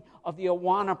responsibility of the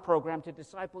Awana program to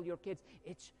disciple your kids.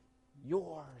 It's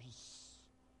yours.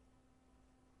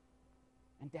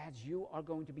 And dads, you are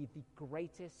going to be the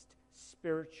greatest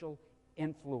spiritual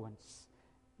influence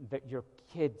that your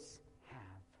kids have.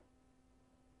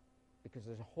 Because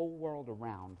there's a whole world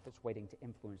around that's waiting to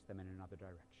influence them in another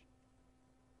direction.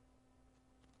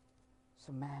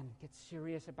 So man, get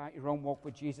serious about your own walk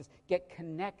with Jesus. Get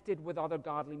connected with other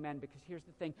godly men, because here's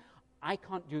the thing. I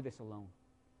can't do this alone.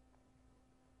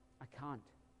 I can't.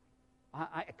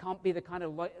 I can't be the kind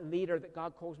of leader that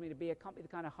God calls me to be. I can't be the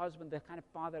kind of husband, the kind of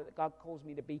father that God calls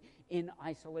me to be in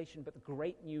isolation. But the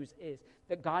great news is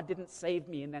that God didn't save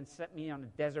me and then set me on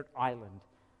a desert island.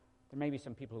 There may be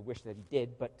some people who wish that he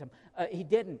did, but he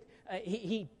didn't.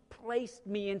 He placed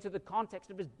me into the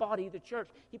context of his body, the church.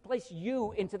 He placed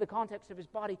you into the context of his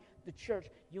body, the church.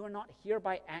 You are not here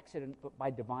by accident, but by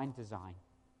divine design.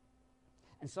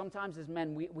 And sometimes as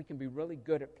men, we can be really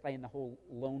good at playing the whole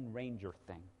Lone Ranger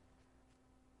thing.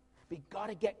 But you've got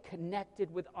to get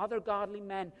connected with other godly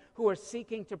men who are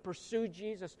seeking to pursue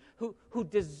Jesus, who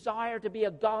desire to be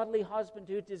a godly husband,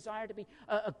 who desire to be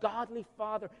a godly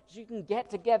father, so you can get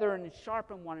together and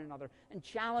sharpen one another and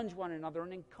challenge one another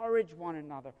and encourage one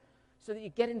another, so that you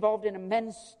get involved in a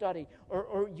men's study,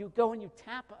 or you go and you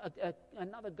tap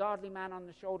another godly man on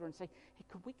the shoulder and say, hey,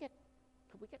 could we get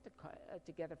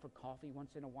together for coffee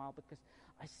once in a while, because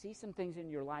I see some things in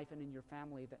your life and in your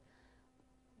family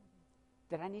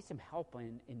that I need some help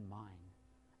in mine.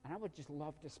 And I would just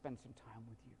love to spend some time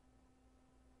with you.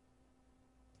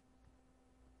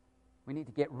 We need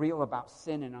to get real about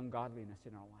sin and ungodliness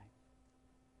in our life.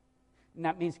 And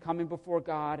that means coming before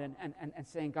God and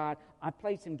saying, God, I've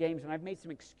played some games and I've made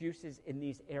some excuses in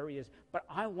these areas, but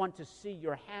I want to see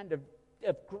your hand of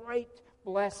great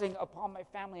blessing upon my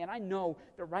family. And I know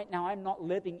that right now I'm not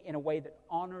living in a way that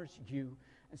honors you.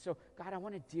 And so, God, I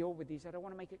want to deal with these. I don't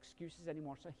want to make excuses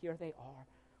anymore. So here they are.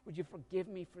 Would you forgive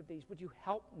me for these? Would you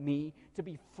help me to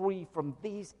be free from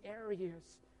these areas?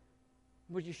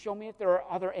 Would you show me if there are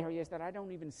other areas that I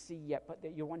don't even see yet, but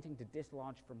that you're wanting to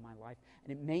dislodge from my life?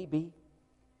 And it may be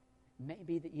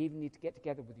that you even need to get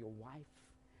together with your wife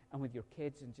and with your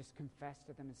kids and just confess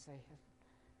to them and say,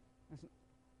 listen,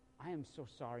 I am so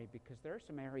sorry, because there are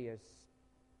some areas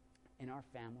in our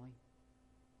family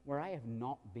where I have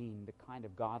not been the kind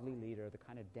of godly leader, the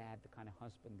kind of dad, the kind of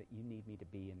husband that you need me to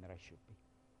be and that I should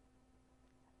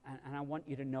be. And I want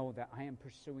you to know that I am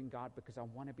pursuing God because I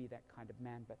want to be that kind of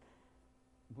man. But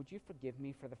would you forgive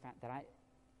me for the fact that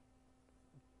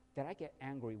I get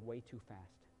angry way too fast?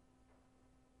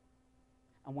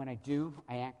 And when I do,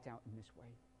 I act out in this way.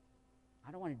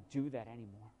 I don't want to do that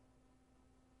anymore.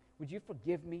 Would you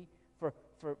forgive me for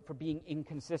being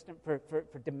inconsistent, for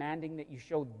demanding that you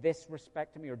show this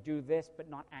respect to me or do this, but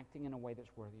not acting in a way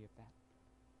that's worthy of that?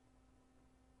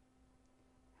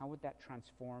 How would that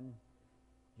transform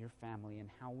your family, and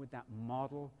how would that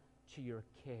model to your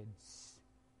kids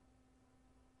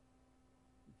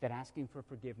that asking for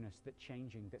forgiveness, that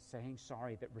changing, that saying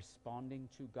sorry, that responding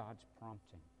to God's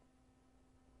prompting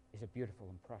is a beautiful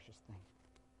and precious thing?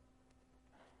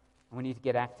 And we need to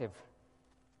get active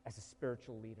as a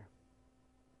spiritual leader.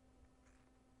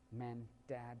 Men,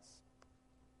 dads,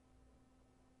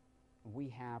 we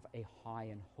have a high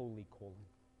and holy calling.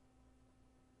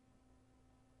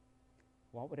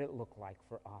 What would it look like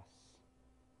for us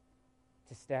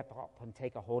to step up and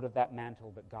take a hold of that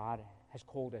mantle that God has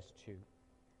called us to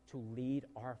lead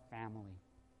our family,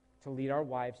 to lead our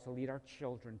wives, to lead our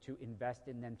children, to invest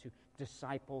in them, to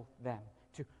disciple them,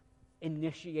 to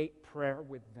initiate prayer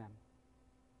with them,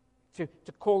 to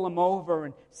call them over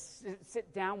and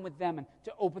sit down with them and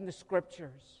to open the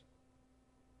Scriptures,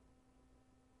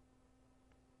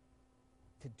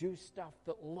 to do stuff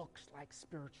that looks like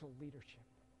spiritual leadership.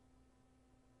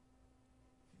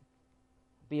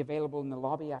 Be available in the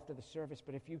lobby after the service,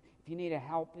 but if you need a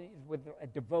help with a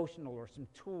devotional or some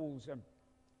tools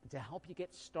to help you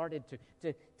get started,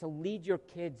 to lead your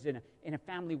kids in a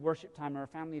family worship time or a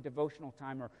family devotional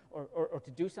time, or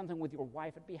to do something with your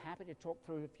wife, I'd be happy to talk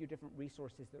through a few different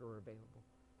resources that are available.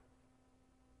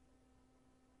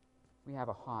 We have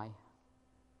a high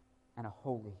and a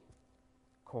holy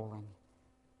calling,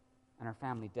 and our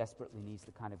family desperately needs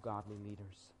the kind of godly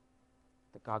leaders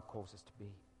that God calls us to be.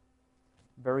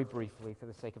 Very briefly, for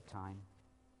the sake of time,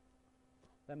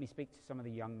 let me speak to some of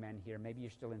the young men here. Maybe you're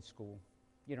still in school.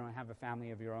 You don't have a family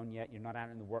of your own yet. You're not out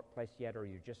in the workplace yet, or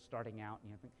you're just starting out,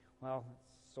 and you think, well,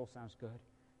 this all sounds good.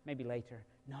 Maybe later.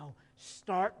 No,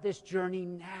 start this journey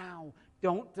now.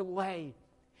 Don't delay.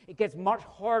 It gets much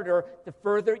harder the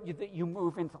further that you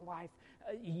move into life.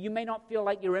 You may not feel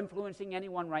like you're influencing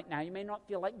anyone right now. You may not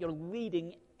feel like you're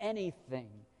leading anything.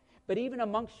 But even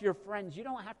amongst your friends, you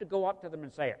don't have to go up to them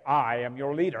and say, I am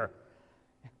your leader.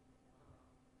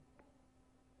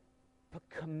 But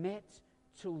commit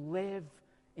to live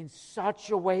in such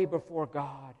a way before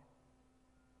God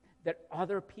that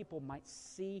other people might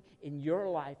see in your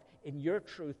life, in your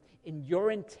truth, in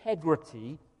your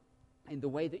integrity, in the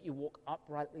way that you walk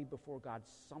uprightly before God,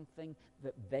 something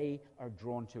that they are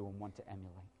drawn to and want to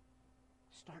emulate.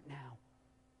 Start now.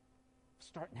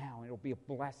 Start now, and it'll be a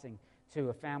blessing to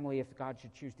a family if God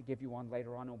should choose to give you one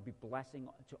later on. It'll be a blessing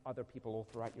to other people all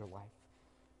throughout your life.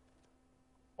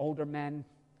 Older men,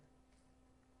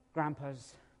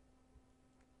 grandpas,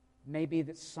 maybe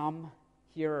that some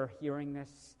here are hearing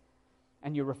this,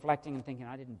 and you're reflecting and thinking,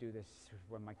 I didn't do this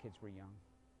when my kids were young.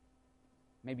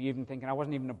 Maybe you're even thinking, I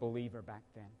wasn't even a believer back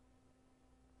then.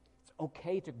 It's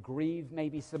okay to grieve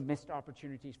maybe some missed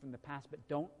opportunities from the past, but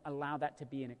don't allow that to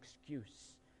be an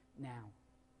excuse now.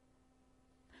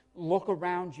 Look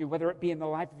around you, whether it be in the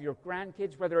life of your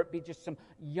grandkids, whether it be just some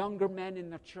younger men in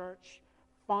the church.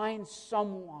 Find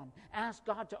someone. Ask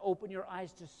God to open your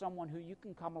eyes to someone who you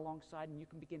can come alongside and you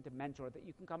can begin to mentor, that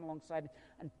you can come alongside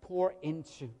and pour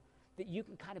into, that you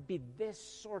can kind of be this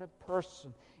sort of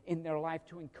person in their life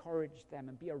to encourage them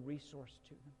and be a resource to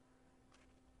them.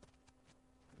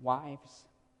 Wives,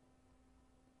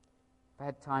 if I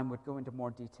had time, would go into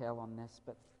more detail on this,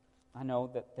 but I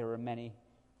know that there are many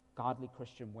godly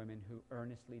Christian women who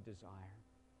earnestly desire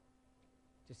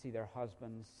to see their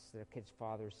husbands, their kids'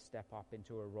 fathers step up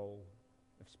into a role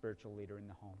of spiritual leader in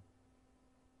the home.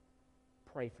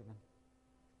 Pray for them.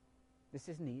 This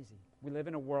isn't easy. We live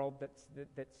in a world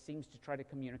that seems to try to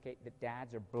communicate that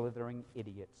dads are blithering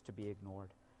idiots to be ignored.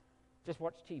 Just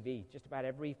watch TV. Just about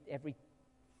every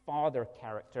father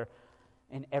character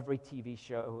in every TV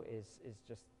show is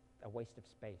just a waste of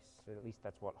space. So at least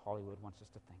that's what Hollywood wants us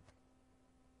to think.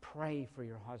 Pray for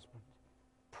your husband.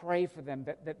 Pray for them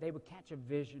that they would catch a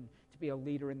vision to be a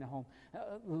leader in the home.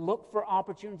 Look for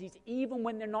opportunities, even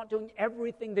when they're not doing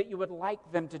everything that you would like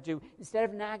them to do. Instead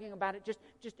of nagging about it,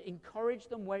 just encourage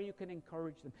them where you can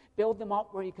encourage them. Build them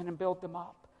up where you can build them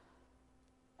up.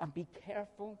 And be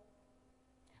careful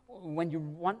when you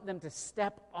want them to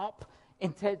step up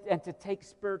and to take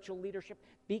spiritual leadership.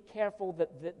 Be careful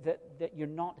that you're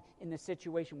not in the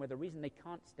situation where the reason they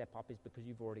can't step up is because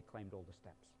you've already claimed all the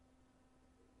steps.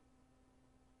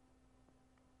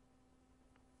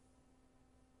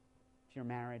 If you're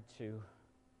married to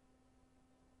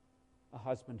a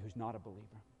husband who's not a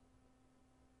believer,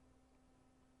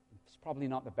 it's probably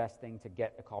not the best thing to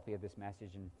get a copy of this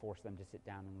message and force them to sit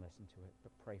down and listen to it,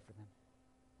 but pray for them.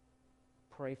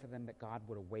 Pray for them that God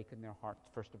would awaken their hearts,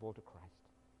 first of all, to Christ.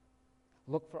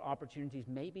 Look for opportunities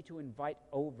maybe to invite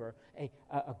over a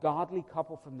godly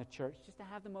couple from the church, just to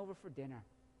have them over for dinner.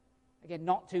 Again,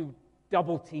 not to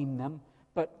double team them,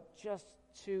 but just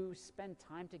to spend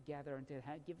time together and to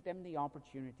give them the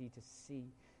opportunity to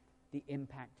see the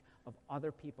impact of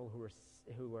other people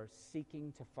who are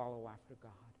seeking to follow after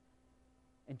God.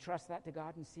 And trust that to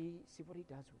God and see what He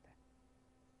does with it.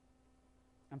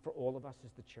 And for all of us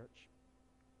as the church,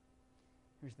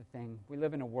 here's the thing. We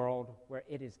live in a world where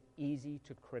it is easy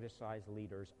to criticize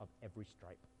leaders of every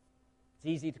stripe. It's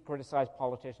easy to criticize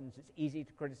politicians. It's easy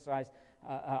to criticize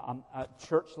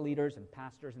church leaders and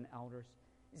pastors and elders.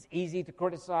 It's easy to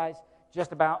criticize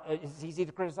it's easy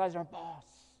to criticize our boss.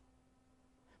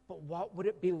 But what would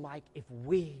it be like if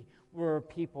we were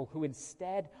people who,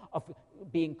 instead of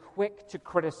being quick to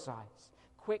criticize,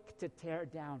 quick to tear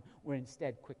down, were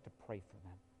instead quick to pray for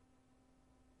them?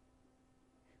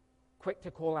 Quick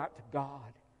to call out to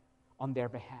God on their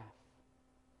behalf.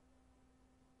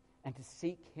 And to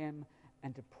seek Him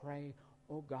and to pray,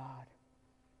 oh God,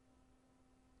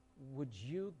 would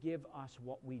you give us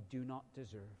what we do not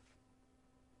deserve?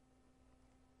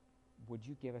 Would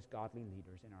you give us godly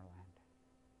leaders in our land?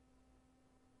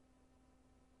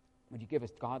 Would you give us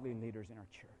godly leaders in our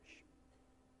church?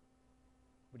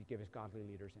 Would you give us godly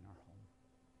leaders in our home?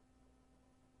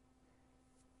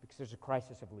 Because there's a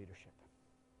crisis of leadership.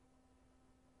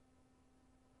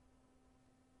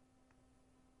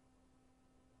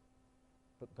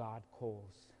 But God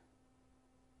calls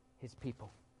His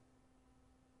people.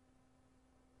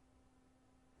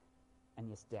 And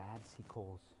yes, dads, He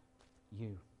calls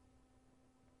you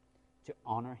to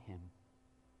honor Him,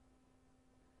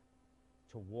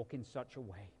 to walk in such a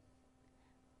way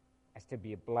as to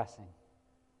be a blessing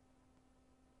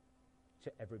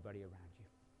to everybody around you.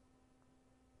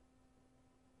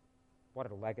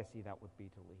 What a legacy that would be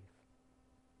to leave.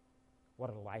 What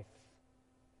a life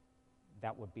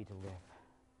that would be to live.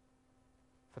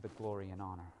 for the glory and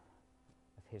honor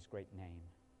of his great name,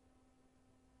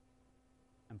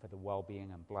 and for the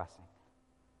well-being and blessing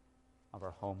of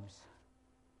our homes,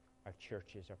 our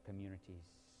churches, our communities,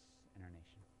 and our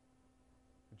nation.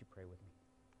 Would you pray with me?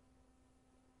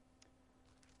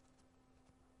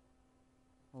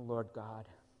 Oh, Lord God,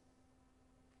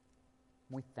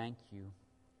 we thank you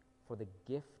for the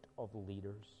gift of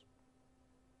leaders.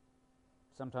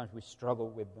 Sometimes we struggle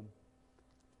with them.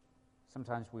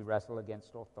 Sometimes we wrestle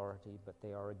against authority, but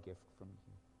they are a gift from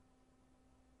you.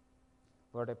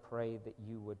 Lord, I pray that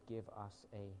you would give us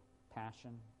a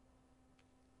passion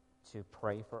to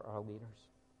pray for our leaders.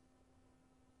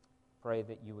 Pray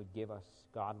that you would give us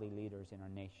godly leaders in our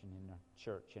nation, in our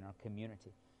church, in our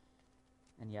community.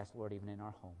 And yes, Lord, even in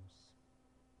our homes.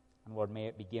 And Lord, may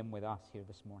it begin with us here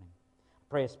this morning.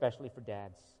 Pray especially for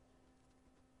dads,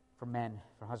 for men,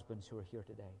 for husbands who are here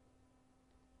today.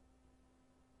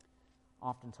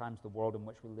 Oftentimes the world in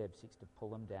which we live seeks to pull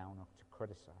them down or to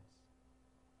criticize.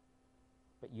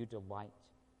 But you delight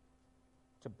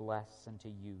to bless and to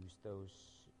use those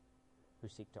who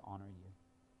seek to honor you.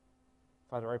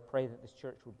 Father, I pray that this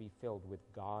church will be filled with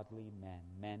godly men,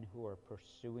 men who are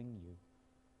pursuing you,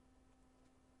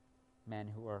 men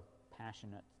who are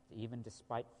passionate, even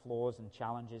despite flaws and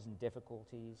challenges and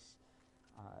difficulties,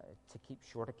 to keep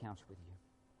short accounts with you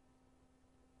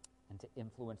and to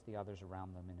influence the others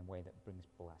around them in a way that brings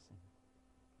blessing.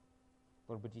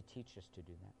 Lord, would you teach us to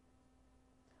do that?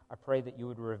 I pray that you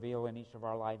would reveal in each of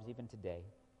our lives, even today,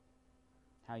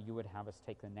 how you would have us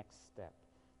take the next step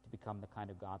to become the kind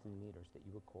of godly leaders that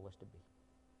you would call us to be.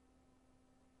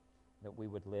 That we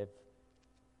would live,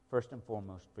 first and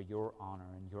foremost, for your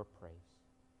honor and your praise.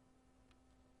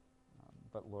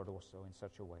 But Lord, also in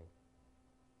such a way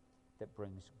that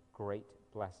brings great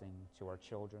blessing to our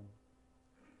children,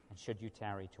 and should you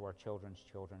tarry, to our children's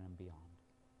children and beyond.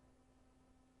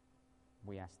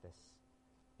 We ask this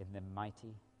in the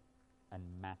mighty and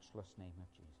matchless name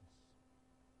of Jesus.